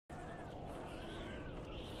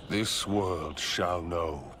This world shall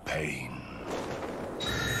know pain.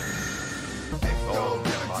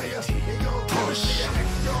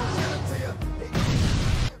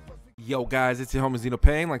 Yo guys, it's your homie Zeno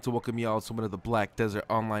Payne. I'd like to welcome you all to another Black Desert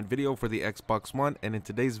Online video for the Xbox One. And in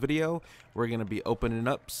today's video, we're going to be opening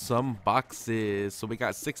up some boxes. So we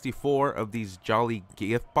got 64 of these jolly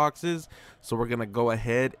gift boxes. So we're going to go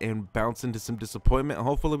ahead and bounce into some disappointment. And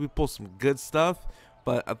hopefully we pull some good stuff.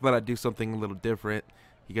 But I thought I'd do something a little different.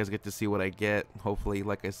 You guys get to see what I get. Hopefully,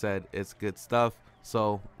 like I said, it's good stuff.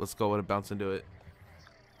 So let's go ahead and bounce into it.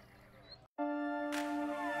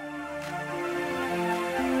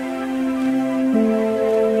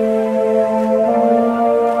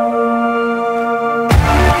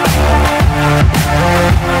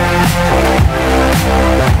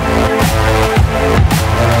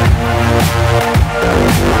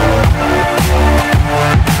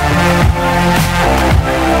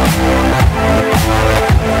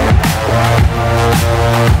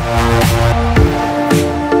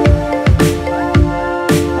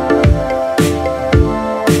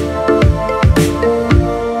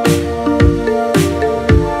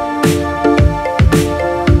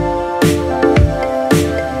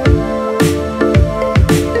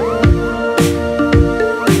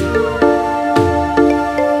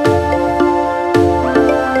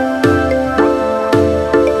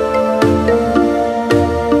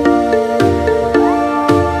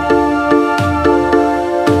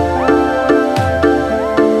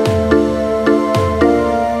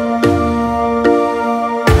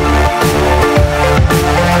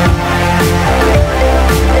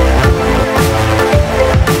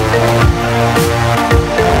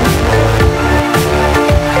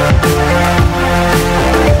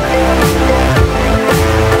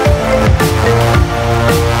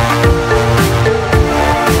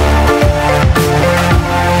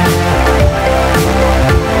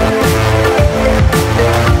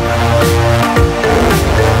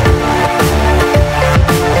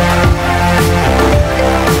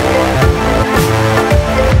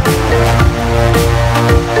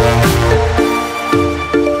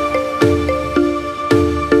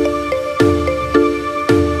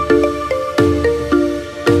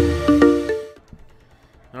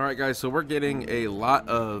 Alright guys, so we're getting a lot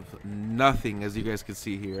of nothing, as you guys can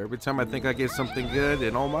see here. Every time I think I get something good,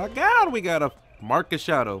 and oh my god, we got a Marcus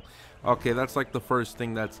Shadow. Okay, that's like the first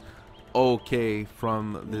thing that's okay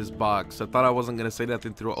from this box. I thought I wasn't going to say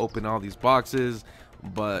nothing through opening all these boxes,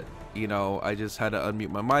 but, you know, I just had to unmute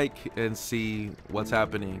my mic and see what's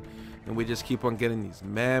happening. And we just keep on getting these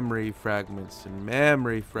memory fragments and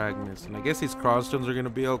memory fragments. And I guess these crossstones are going to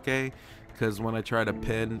be okay, because when I try to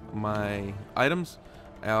pin my items,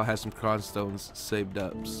 I'll have some crossstones saved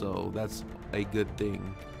up, so that's a good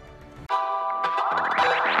thing.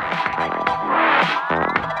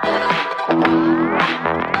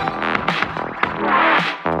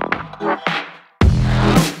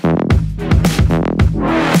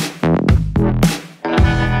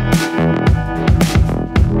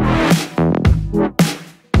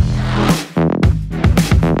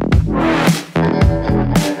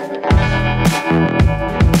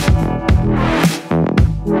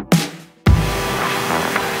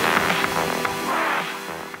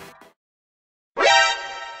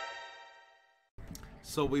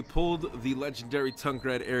 So we pulled the legendary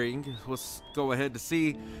Tungrad earring. Let's go ahead to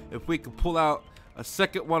see if we can pull out a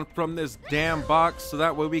second one from this damn box, so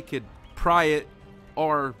that way we could pry it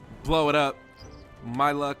or blow it up.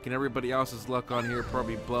 My luck and everybody else's luck on here,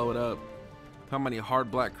 probably blow it up. How many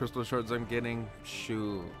hard black crystal shards I'm getting?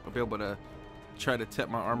 Shoot, I'll be able to try to tip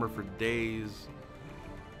my armor for days.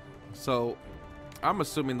 So I'm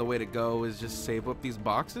assuming the way to go is just save up these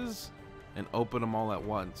boxes and open them all at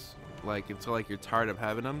once, like until like you're tired of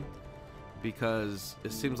having them, because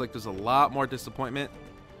it seems like there's a lot more disappointment,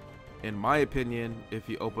 in my opinion, if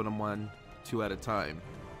you open them two at a time.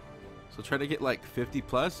 So try to get like 50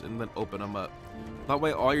 plus and then open them up. That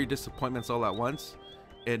way all your disappointments all at once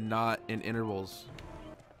and not in intervals.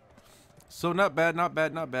 So not bad, not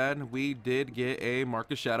bad, not bad. We did get a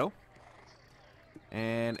Marcus Shadow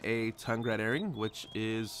and a Tungrad earring, which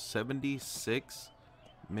is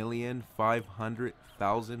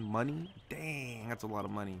 76,500,000 money. Dang, that's a lot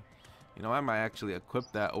of money. You know, I might actually equip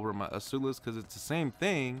that over my Asulas, because it's the same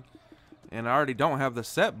thing and I already don't have the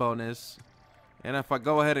set bonus. And if I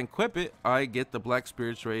go ahead and equip it, I get the Black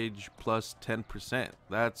Spirit's Rage plus 10%.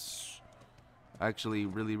 That's actually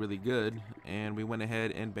really, really good. And we went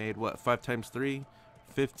ahead and made what, 5 times 3,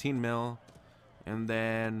 15 mil, and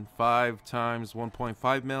then 5 times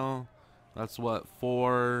 1.5 mil. That's what,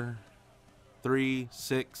 4, 3,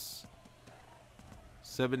 6,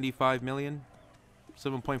 75 million.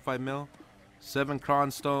 7.5 mil, 7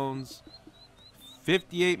 cron stones,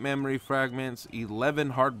 58 memory fragments,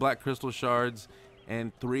 11 hard black crystal shards,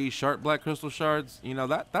 and 3 sharp black crystal shards. You know,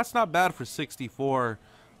 that's not bad for 64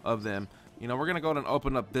 of them. You know, we're gonna go ahead and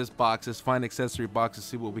open up this box, this fine accessory box, to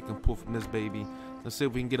see what we can pull from this baby. Let's see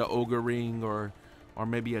if we can get an ogre ring or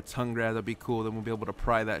maybe a Tungrad. That'd be cool. Then we'll be able to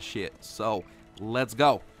pry that shit. So let's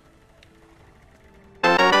go.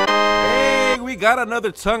 Hey, we got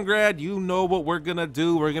another Tungrad. You know what we're gonna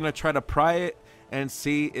do. We're gonna try to pry it and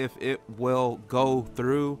see if it will go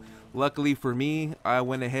through. Luckily for me, I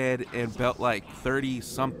went ahead and built like 30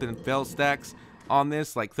 something fail stacks on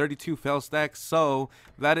this, like 32 fail stacks. So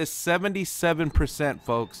that is 77%,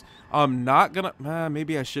 folks. I'm not gonna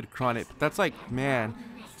maybe I should cron it, but that's like, man,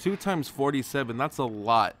 2 times 47, that's a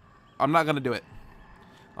lot. I'm not gonna do it.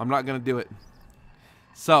 I'm not gonna do it.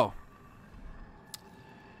 So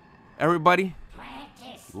everybody,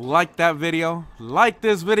 like that video, like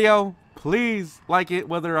this video, please like it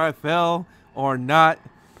whether I fell or not.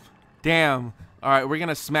 Damn. All right, we're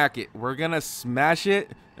gonna smack it. We're gonna smash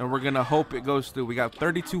it, and we're gonna hope it goes through. We got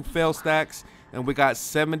 32 fail stacks, and we got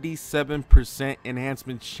 77%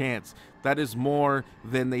 enhancement chance. That is more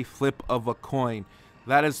than the flip of a coin.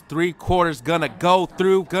 That is 3/4 gonna go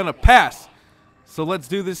through, gonna pass. So let's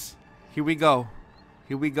do this. Here we go.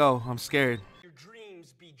 Here we go. I'm scared. Your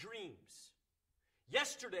dreams be dreams.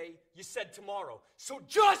 Yesterday, you said tomorrow. So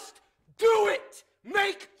just do it.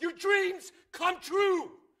 Make your dreams come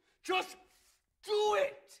true. Just do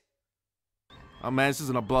it. Oh man, this is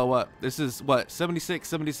gonna blow up. This is what, 76.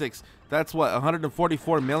 That's what,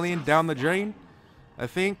 144 million down the drain, I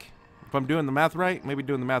think, if I'm doing the math right. Maybe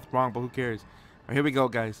doing the math wrong, but who cares? All right, here we go,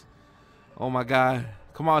 guys. Oh my god,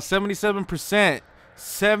 come on. 77%.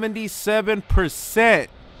 77%.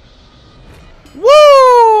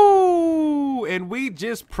 Woo! And we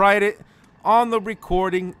just pried it on the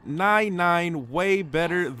recording. 9-9, way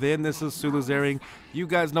better than this is Sulu's airing. You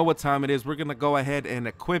guys know what time it is. We're gonna go ahead and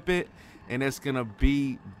equip it, and it's gonna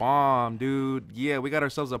be bomb, dude. Yeah, we got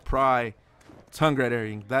ourselves a pry Tungrad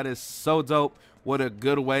airing. That is so dope. What a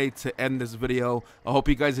good way to end this video. I hope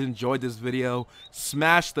you guys enjoyed this video.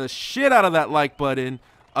 Smash the shit out of that like button.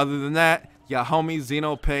 Other than that, ya homie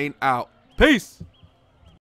Xeno Pain out. Peace.